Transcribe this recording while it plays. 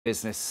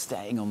Business.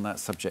 Staying on that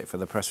subject for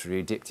the press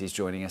review, Dipti is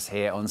joining us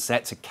here on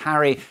set to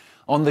carry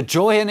on the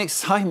joy and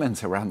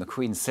excitement around the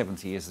Queen's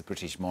 70 years as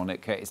British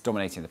monarch. It's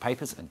dominating the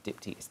papers, and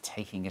Dipti is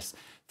taking us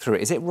through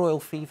it. Is it royal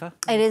fever?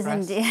 It is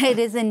indeed. It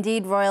is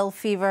indeed royal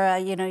fever.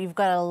 You know, you've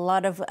got a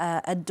lot of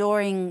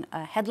adoring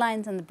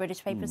headlines in the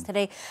British papers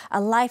today.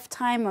 A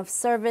lifetime of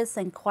service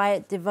and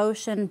quiet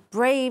devotion,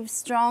 brave,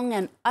 strong,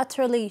 and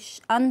utterly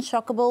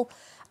unshockable.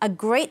 A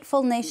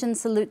grateful nation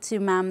salute to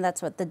you, ma'am.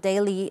 That's what the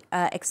Daily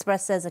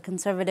Express says, a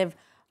conservative,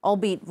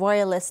 albeit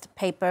royalist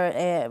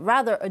paper,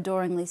 rather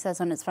adoringly says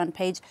on its front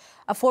page.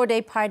 A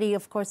 4-day party,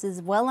 of course,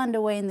 is well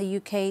underway in the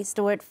UK,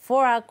 Stuart,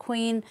 for our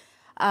Queen,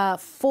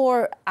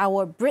 for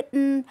our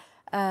Britain.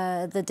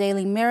 The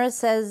Daily Mirror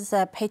says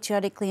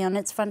patriotically on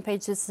its front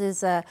page, this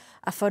is a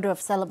photo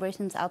of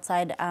celebrations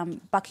outside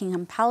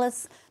Buckingham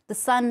Palace. The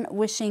Sun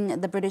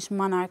wishing the British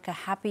monarch a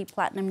happy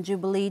Platinum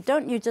Jubilee.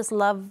 Don't you just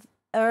love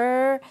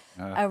a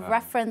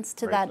reference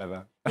to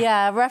that?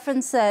 Yeah, a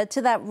reference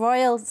to that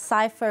royal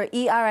cipher,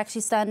 ER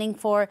actually standing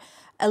for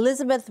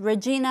Elizabeth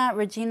Regina.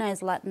 Regina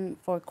is Latin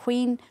for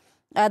Queen.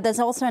 There's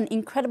also an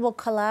incredible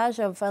collage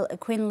of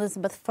Queen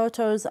Elizabeth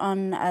photos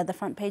on the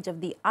front page of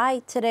the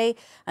Eye today.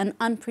 An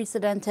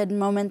unprecedented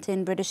moment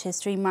in British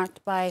history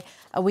marked by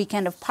a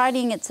weekend of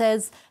partying. It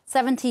says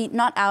 70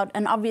 not out,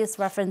 an obvious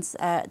reference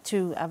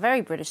to a very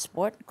British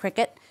sport,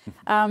 cricket.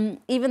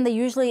 Even the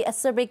usually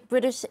acerbic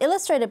British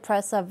Illustrated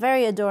Press are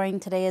very adoring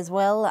today as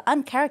well.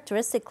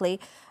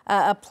 Uncharacteristically,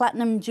 a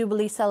Platinum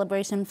Jubilee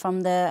celebration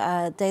from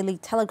the Daily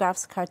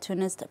Telegraph's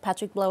cartoonist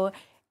Patrick Blower,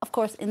 of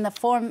course, in the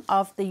form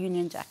of the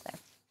Union Jack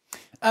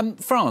there.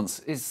 France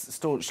is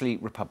staunchly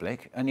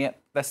Republic, and yet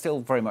they're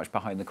still very much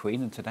behind the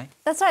Queen and today.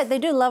 That's right. They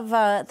do love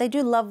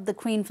the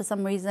Queen for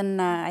some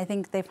reason. I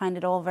think they find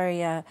it all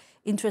very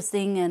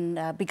interesting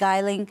and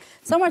beguiling.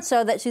 So much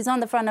so that she's on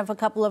the front of a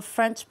couple of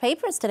French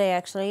papers today,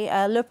 actually.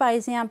 Le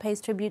Parisien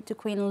pays tribute to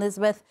Queen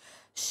Elizabeth.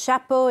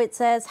 Chapeau, it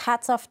says,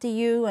 hats off to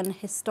you, an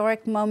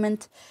historic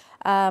moment.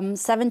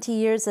 70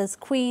 years as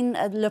Queen.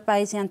 Le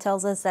Parisien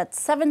tells us that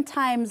 7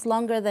 times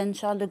longer than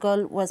Charles de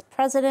Gaulle was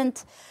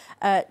president.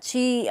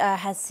 She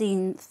has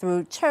seen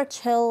through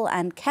Churchill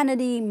and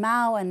Kennedy,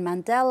 Mao and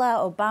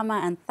Mandela,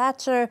 Obama and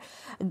Thatcher,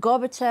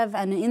 Gorbachev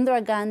and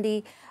Indira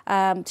Gandhi.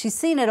 She's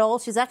seen it all.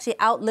 She's actually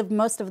outlived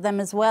most of them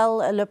as well,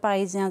 Le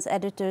Parisien's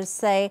editors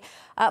say.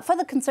 For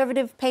the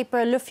conservative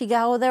paper Le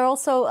Figaro, they're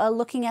also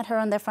looking at her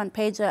on their front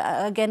page,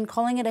 again,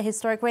 calling it a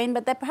historic reign,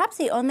 but they're perhaps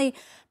the only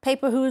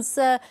paper who's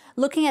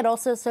looking at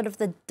also sort of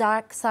the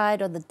dark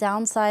side or the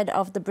downside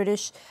of the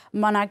British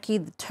monarchy,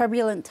 the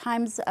turbulent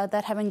times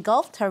that have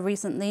engulfed her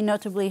recently,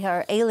 notably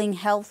her ailing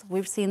health.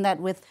 We've seen that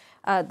with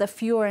the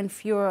fewer and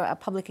fewer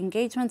public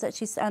engagements that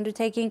she's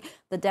undertaking,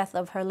 the death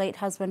of her late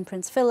husband,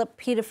 Prince Philip,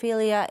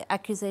 pedophilia,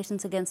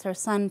 accusations against her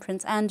son,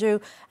 Prince Andrew,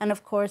 and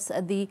of course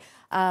the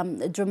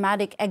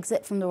dramatic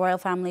exit from the royal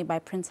family by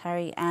Prince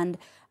Harry and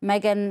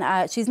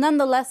Meghan. She's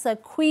nonetheless a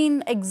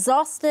queen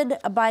exhausted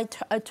by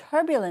a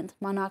turbulent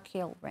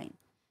monarchical reign.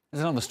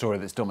 There's another story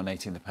that's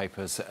dominating the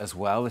papers as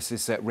well. This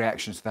is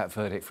reactions to that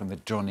verdict from the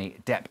Johnny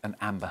Depp and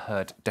Amber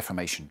Heard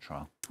defamation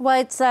trial.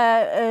 Well, it's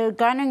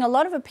garnering a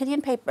lot of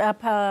opinion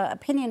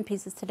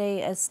pieces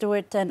today,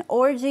 Stuart. An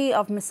orgy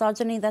of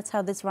misogyny, that's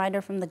how this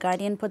writer from The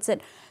Guardian puts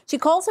it. She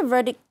calls the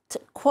verdict,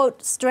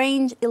 quote,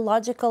 strange,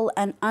 illogical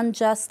and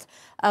unjust,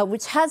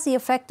 which has the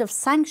effect of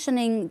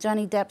sanctioning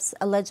Johnny Depp's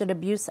alleged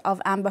abuse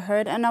of Amber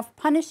Heard and of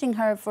punishing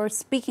her for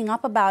speaking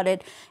up about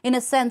it. In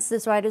a sense,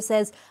 this writer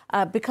says,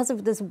 because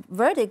of this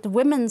verdict,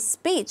 women's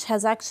speech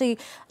has actually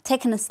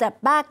taken a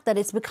step back, that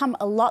it's become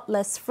a lot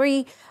less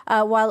free,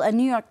 while a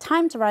New York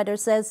Times writer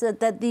says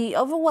that the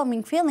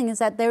overwhelming feeling is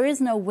that there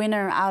is no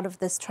winner out of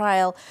this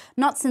trial.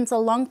 Not since a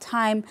long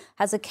time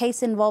has a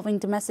case involving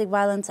domestic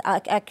violence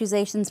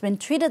accusations been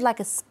treated like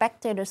a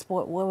spectator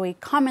sport where we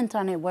comment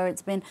on it, where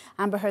it's been,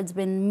 Amber Heard's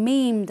been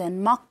memed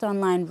and mocked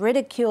online,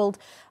 ridiculed.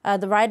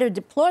 The writer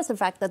deplores the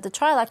fact that the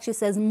trial actually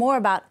says more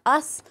about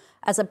us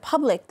as a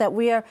public, that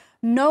we are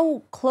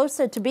no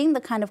closer to being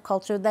the kind of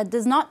culture that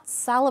does not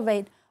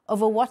salivate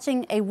over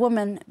watching a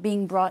woman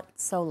being brought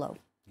so low.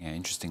 Yeah,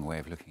 interesting way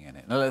of looking at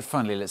it. Now,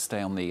 finally, let's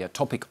stay on the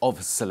topic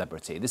of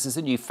celebrity. This is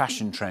a new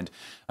fashion trend,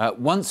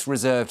 once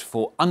reserved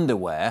for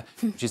underwear,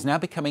 which is now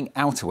becoming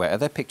outerwear. Are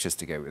there pictures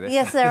to go with this?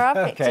 Yes, there are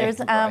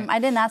pictures. Okay, right. I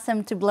didn't ask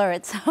them to blur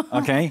it, so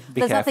okay,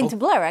 there's nothing to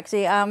blur,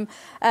 actually. Right.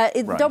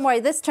 Don't worry,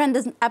 this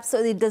trend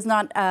absolutely does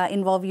not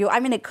involve you.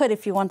 I mean, it could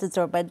if you wanted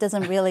to, but it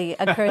doesn't really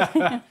occur.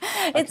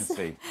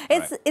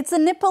 It's a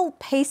nipple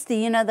pasty,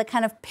 you know, the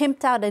kind of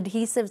pimped out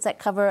adhesives that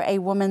cover a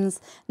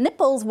woman's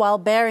nipples while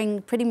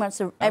bearing pretty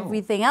much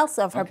everything else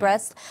of her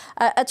breast.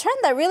 A trend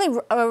that really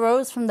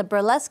arose from the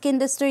burlesque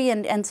industry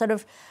and sort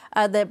of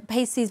the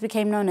pasties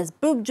became known as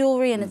boob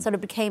jewelry, and it sort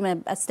of became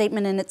a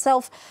statement in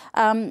itself.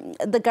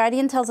 The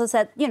Guardian tells us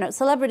that, you know,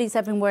 celebrities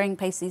have been wearing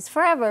pasties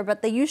forever,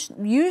 but they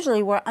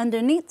usually were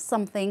underneath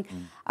something.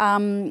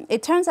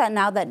 It turns out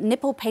now that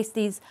nipple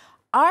pasties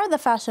are the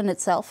fashion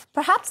itself.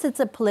 Perhaps it's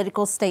a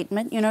political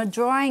statement, you know,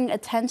 drawing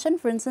attention,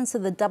 for instance, to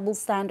the double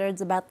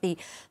standards about the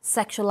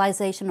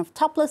sexualization of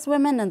topless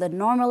women and the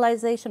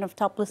normalization of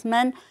topless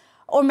men.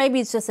 Or maybe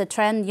it's just a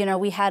trend, you know,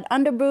 we had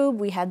underboob,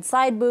 we had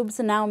side boobs,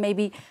 and now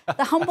maybe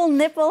the humble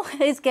nipple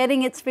is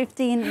getting its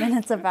 15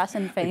 minutes of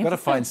fashion fame. They've got to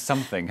find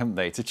something, haven't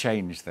they, to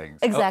change things.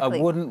 Exactly.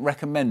 I wouldn't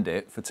recommend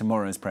it for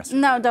tomorrow's press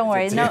review. No, don't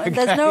worry. No,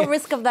 there's no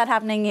risk of that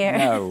happening here.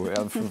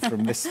 No,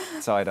 from this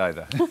side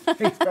either.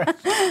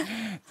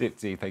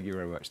 Dipti, thank you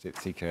very much.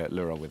 Dipti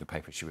Lurel with the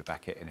paper. She'll be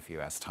back in a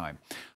few hours' time.